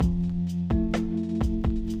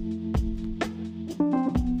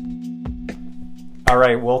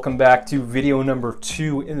Alright, welcome back to video number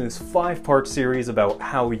 2 in this 5-part series about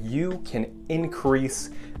how you can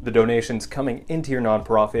increase the donations coming into your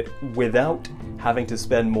nonprofit without having to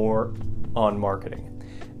spend more on marketing.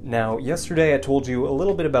 Now, yesterday I told you a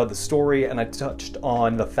little bit about the story and I touched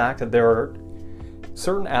on the fact that there are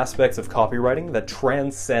certain aspects of copywriting that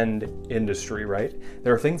transcend industry, right?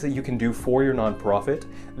 There are things that you can do for your nonprofit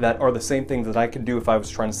that are the same things that I could do if I was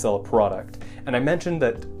trying to sell a product. And I mentioned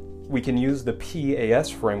that we can use the PAS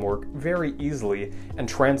framework very easily and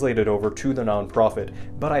translate it over to the nonprofit,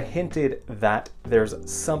 but I hinted that there's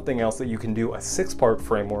something else that you can do, a 6-part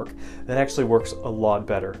framework that actually works a lot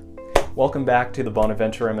better. Welcome back to the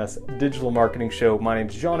Bonaventure MS Digital Marketing Show. My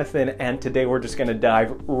name's Jonathan, and today we're just going to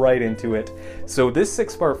dive right into it. So this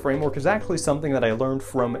 6-part framework is actually something that I learned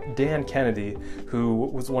from Dan Kennedy, who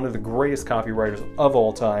was one of the greatest copywriters of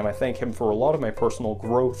all time. I thank him for a lot of my personal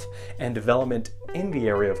growth and development in the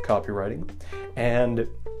area of copywriting. And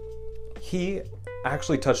he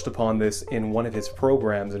actually touched upon this in one of his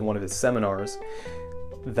programs, in one of his seminars,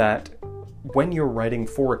 that when you're writing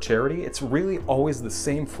for a charity, it's really always the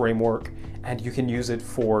same framework, and you can use it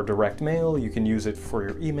for direct mail, you can use it for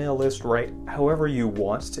your email list, right? However you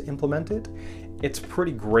want to implement it. It's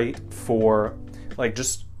pretty great for like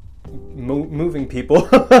just moving people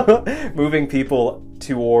moving people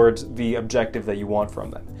towards the objective that you want from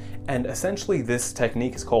them. And essentially this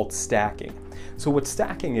technique is called stacking. So what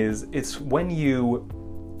stacking is, it's when you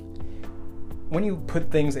put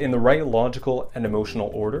things in the right logical and emotional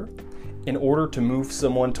order in order to move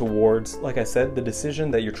someone towards, like I said, the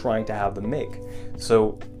decision that you're trying to have them make.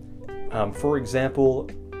 So, for example,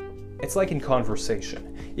 it's like in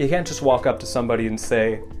conversation. You can't just walk up to somebody and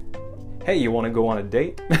say, hey, you want to go on a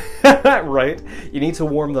date? Right? You need to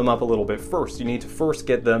warm them up a little bit first. You need to first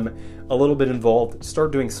get them a little bit involved,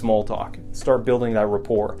 start doing small talk, start building that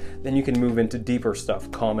rapport. Then you can move into deeper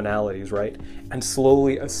stuff, commonalities, right? And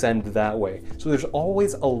slowly ascend that way. So there's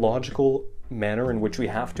always a logical manner in which we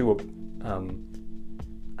have to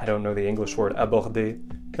I don't know the English word, aborder,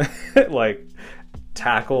 like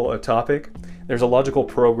tackle a topic. There's a logical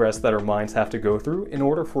progress that our minds have to go through in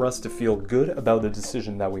order for us to feel good about the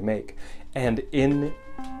decision that we make. And in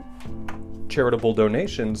charitable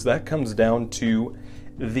donations, that comes down to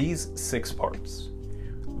these 6 parts.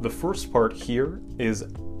 The first part here is,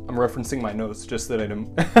 I'm referencing my notes just that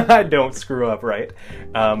I don't screw up, right?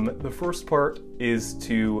 The first part is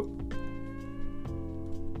to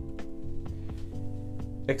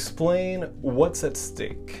explain what's at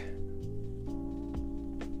stake.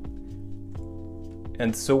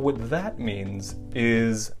 And so what that means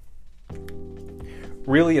is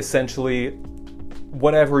really essentially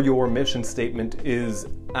whatever your mission statement is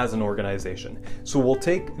as an organization. So we'll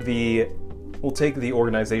take the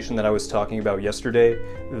organization that I was talking about yesterday,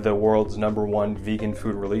 the world's #1 vegan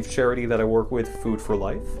food relief charity that I work with, Food for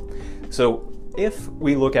Life. So if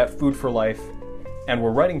we look at Food for Life and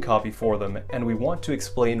we're writing copy for them, and we want to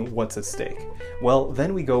explain what's at stake, well,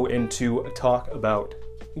 then we go into a talk about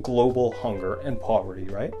global hunger and poverty,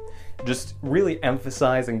 right? Just really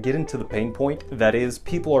emphasize and get into the pain point, that is,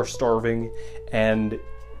 people are starving and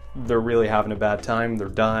they're really having a bad time, they're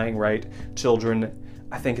dying, right? Children,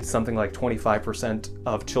 I think it's something like 25%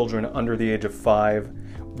 of children under the age of 5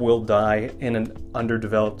 will die in an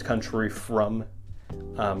underdeveloped country from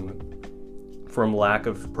lack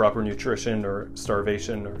of proper nutrition or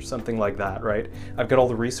starvation or something like that, right? I've got all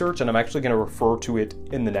the research and I'm actually going to refer to it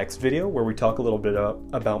in the next video where we talk a little bit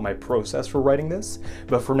about my process for writing this.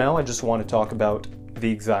 But for now, I just want to talk about the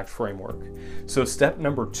exact framework. So step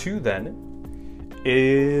number 2 then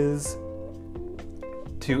is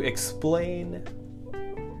to explain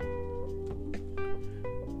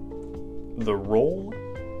the role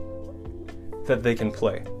that they can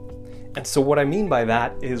play. And so what I mean by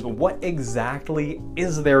that is, what exactly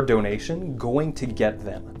is their donation going to get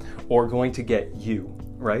them or going to get you,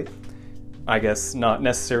 right? I guess not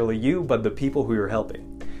necessarily you, but the people who you're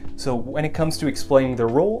helping. So when it comes to explaining their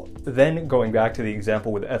role, then going back to the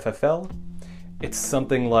example with FFL, it's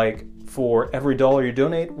something like, for every $1 you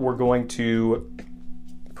donate, we're going to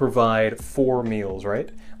provide 4 meals,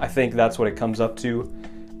 right? I think that's what it comes up to.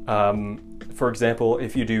 For example,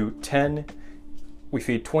 if you do 10, we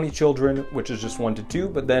feed 20 children, which is just 1 to 2,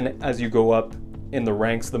 but then as you go up in the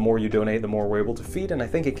ranks, the more you donate, the more we're able to feed, and I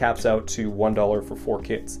think it caps out to $1 for 4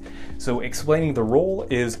 kids. So explaining the role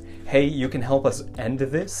is, hey, you can help us end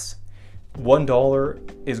this. $1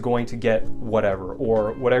 is going to get whatever,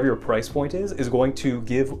 or whatever your price point is going to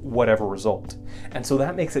give whatever result. And so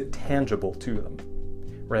that makes it tangible to them,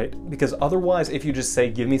 right? Because otherwise, if you just say,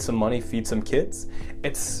 give me some money, feed some kids,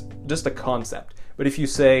 it's just a concept. But if you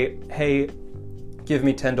say, hey, give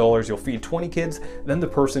me $10, you'll feed 20 kids, then the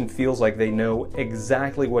person feels like they know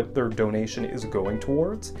exactly what their donation is going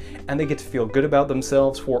towards, and they get to feel good about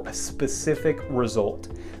themselves for a specific result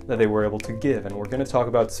that they were able to give. And we're going to talk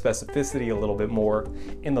about specificity a little bit more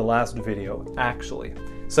in the last video, actually.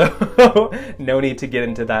 So no need to get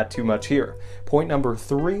into that too much here. Point number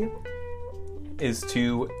 3 is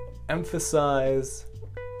to emphasize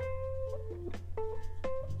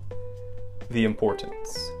the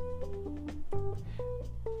importance.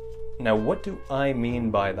 Now, what do I mean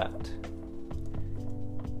by that?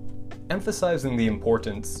 Emphasizing the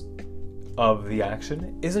importance of the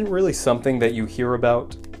action isn't really something that you hear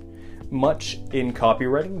about much in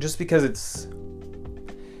copywriting, just because it's,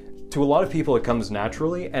 to a lot of people it comes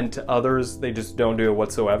naturally, and to others they just don't do it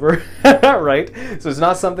whatsoever, right? So it's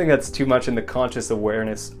not something that's too much in the conscious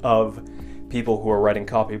awareness of people who are writing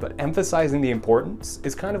copy, but emphasizing the importance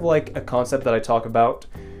is kind of like a concept that I talk about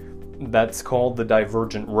that's called the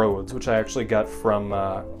divergent roads, which I actually got from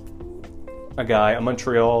a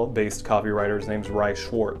Montreal-based copywriter. His name's Ry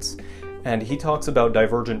Schwartz, and he talks about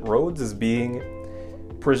divergent roads as being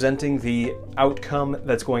presenting the outcome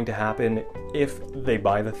that's going to happen if they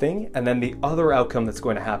buy the thing, and then the other outcome that's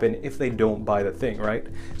going to happen if they don't buy the thing, right?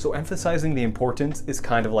 So emphasizing the importance is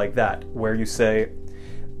kind of like that, where you say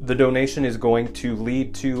the donation is going to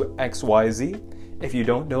lead to XYZ. If you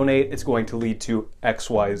don't donate, it's going to lead to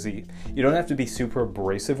XYZ. You don't have to be super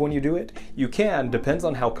abrasive when you do it. You can, depends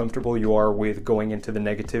on how comfortable you are with going into the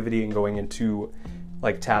negativity and going into,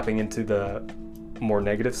 like, tapping into the more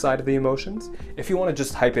negative side of the emotions. If you want to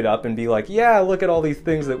just hype it up and be like, yeah, look at all these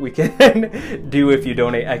things that we can do if you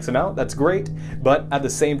donate X amount, that's great. But at the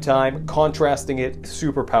same time, contrasting it,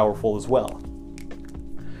 super powerful as well.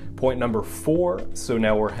 Point number 4, so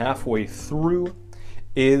now we're halfway through,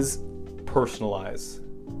 is personalize.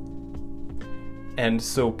 And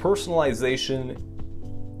so personalization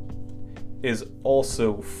is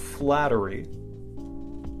also flattery.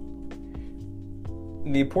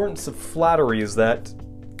 The importance of flattery is that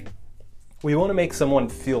we want to make someone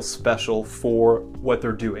feel special for what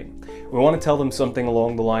they're doing. We want to tell them something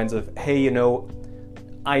along the lines of, hey, you know,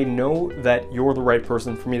 I know that you're the right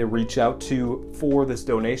person for me to reach out to for this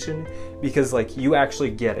donation because, like, you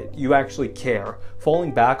actually get it. You actually care.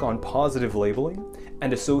 Falling back on positive labeling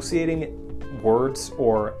and associating words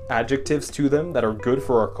or adjectives to them that are good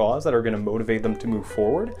for our cause, that are going to motivate them to move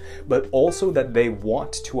forward, but also that they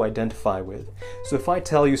want to identify with. So if I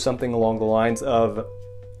tell you something along the lines of,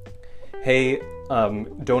 hey,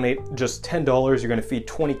 donate just $10, you're going to feed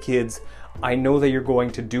 20 kids, I know that you're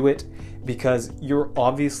going to do it because you're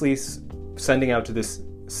obviously sending out to this,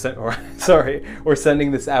 we're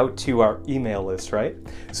sending this out to our email list, right?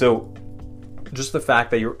 So just the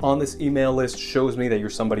fact that you're on this email list shows me that you're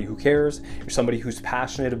somebody who cares, you're somebody who's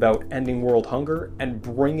passionate about ending world hunger and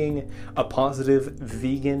bringing a positive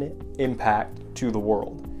vegan impact to the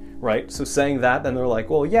world, right? So saying that, then they're like,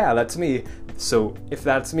 well, yeah, that's me. So if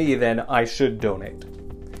that's me, then I should donate.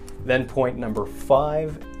 Then point number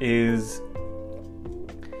 5 is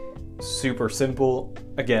super simple.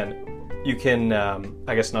 Again, you can,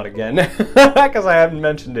 I guess not again, because I haven't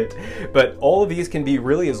mentioned it, but all of these can be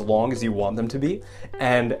really as long as you want them to be.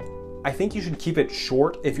 And I think you should keep it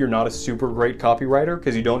short if you're not a super great copywriter,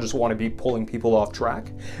 because you don't just want to be pulling people off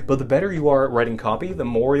track. But the better you are at writing copy, the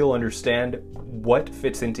more you'll understand what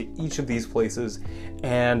fits into each of these places.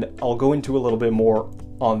 And I'll go into a little bit more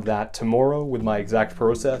on that tomorrow with my exact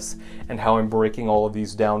process and how I'm breaking all of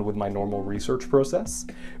these down with my normal research process.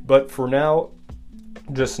 But for now,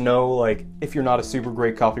 just know, like, if you're not a super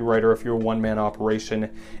great copywriter, if you're a one-man operation,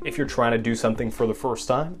 if you're trying to do something for the first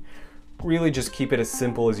time, really just keep it as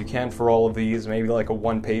simple as you can for all of these, maybe like a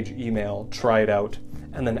one-page email, try it out,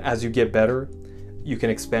 and then as you get better, you can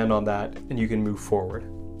expand on that and you can move forward.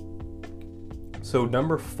 So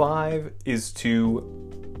number 5 is to,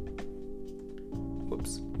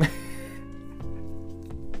 whoops.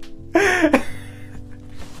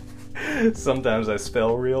 Sometimes I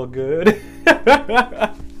spell real good.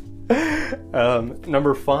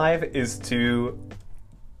 Number 5 is to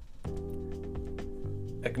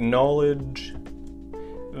acknowledge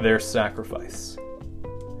their sacrifice.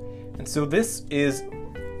 And so this is,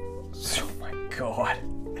 oh my God.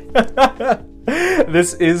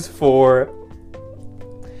 This is for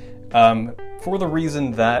the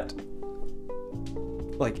reason that,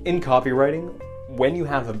 like, in copywriting, when you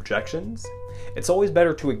have objections, it's always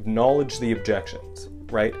better to acknowledge the objections,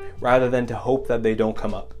 right? Rather than to hope that they don't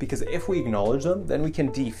come up. Because if we acknowledge them, then we can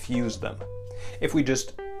defuse them. If we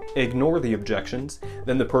just ignore the objections,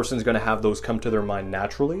 then the person's going to have those come to their mind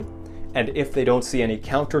naturally. And if they don't see any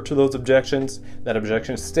counter to those objections, that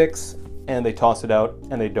objection sticks, and they toss it out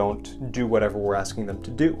and they don't do whatever we're asking them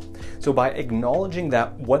to do. So by acknowledging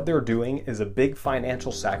that what they're doing is a big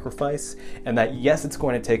financial sacrifice, and that yes, it's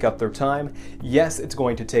going to take up their time, yes, it's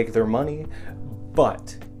going to take their money,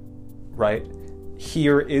 but, right,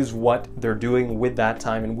 here is what they're doing with that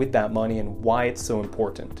time and with that money and why it's so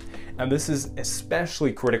important. And this is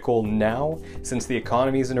especially critical now since the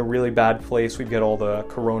economy is in a really bad place. We've got all the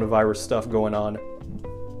coronavirus stuff going on.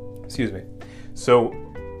 Excuse me. So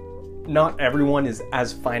not everyone is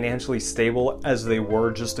as financially stable as they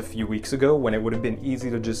were just a few weeks ago, when it would have been easy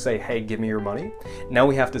to just say, hey, give me your money. Now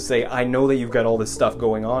we have to say, I know that you've got all this stuff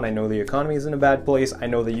going on. I know the economy is in a bad place. I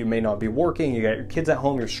know that you may not be working. You got your kids at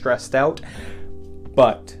home. You're stressed out.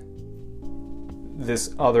 But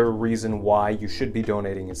this other reason why you should be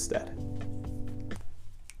donating instead.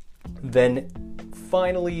 Then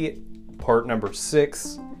finally, part number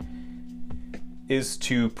 6 is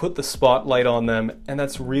to put the spotlight on them, and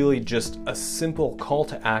that's really just a simple call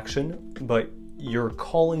to action, but you're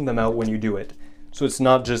calling them out when you do it. So it's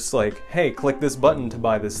not just like, hey, click this button to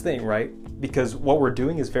buy this thing, right? Because what we're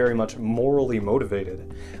doing is very much morally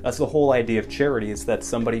motivated. That's the whole idea of charity, is that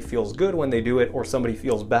somebody feels good when they do it, or somebody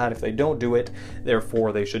feels bad if they don't do it,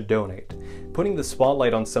 therefore they should donate. Putting the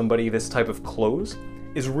spotlight on somebody this type of close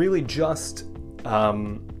is really just,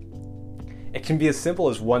 it can be as simple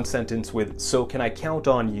as one sentence with, so can I count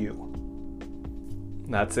on you?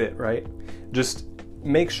 That's it, right? Just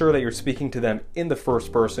make sure that you're speaking to them in the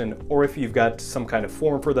first person, or if you've got some kind of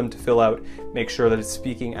form for them to fill out, make sure that it's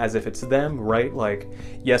speaking as if it's them, right? Like,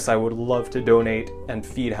 yes, I would love to donate and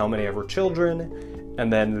feed how many ever children,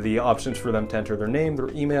 and then the options for them to enter their name, their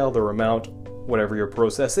email, their amount, whatever your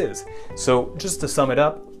process is. So just to sum it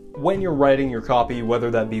up, when you're writing your copy, whether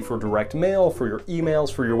that be for direct mail, for your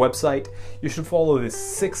emails, for your website, you should follow this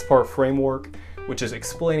 6-part framework, which is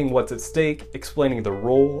explaining what's at stake, explaining the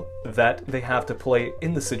role that they have to play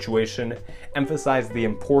in the situation, emphasize the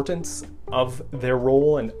importance of their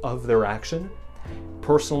role and of their action,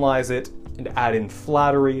 personalize it and add in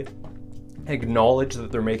flattery, acknowledge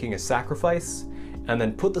that they're making a sacrifice, and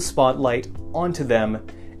then put the spotlight onto them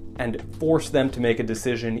and force them to make a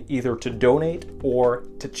decision either to donate or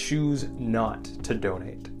to choose not to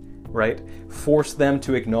donate, right? Force them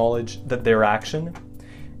to acknowledge that their action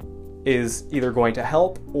is either going to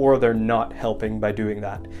help or they're not helping by doing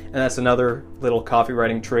that. And that's another little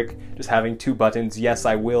copywriting trick, just having 2 buttons, yes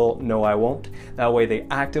I will, no I won't. That way they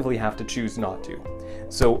actively have to choose not to.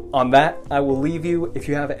 So on that, I will leave you. If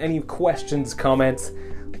you have any questions, comments,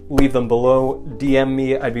 leave them below, DM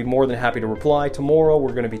me, I'd be more than happy to reply. Tomorrow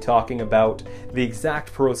we're going to be talking about the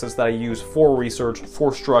exact process that I use for research,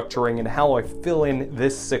 for structuring, and how I fill in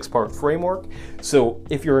this 6-part framework. So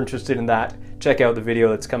if you're interested in that, check out the video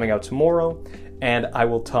that's coming out tomorrow, and I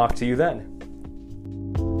will talk to you then.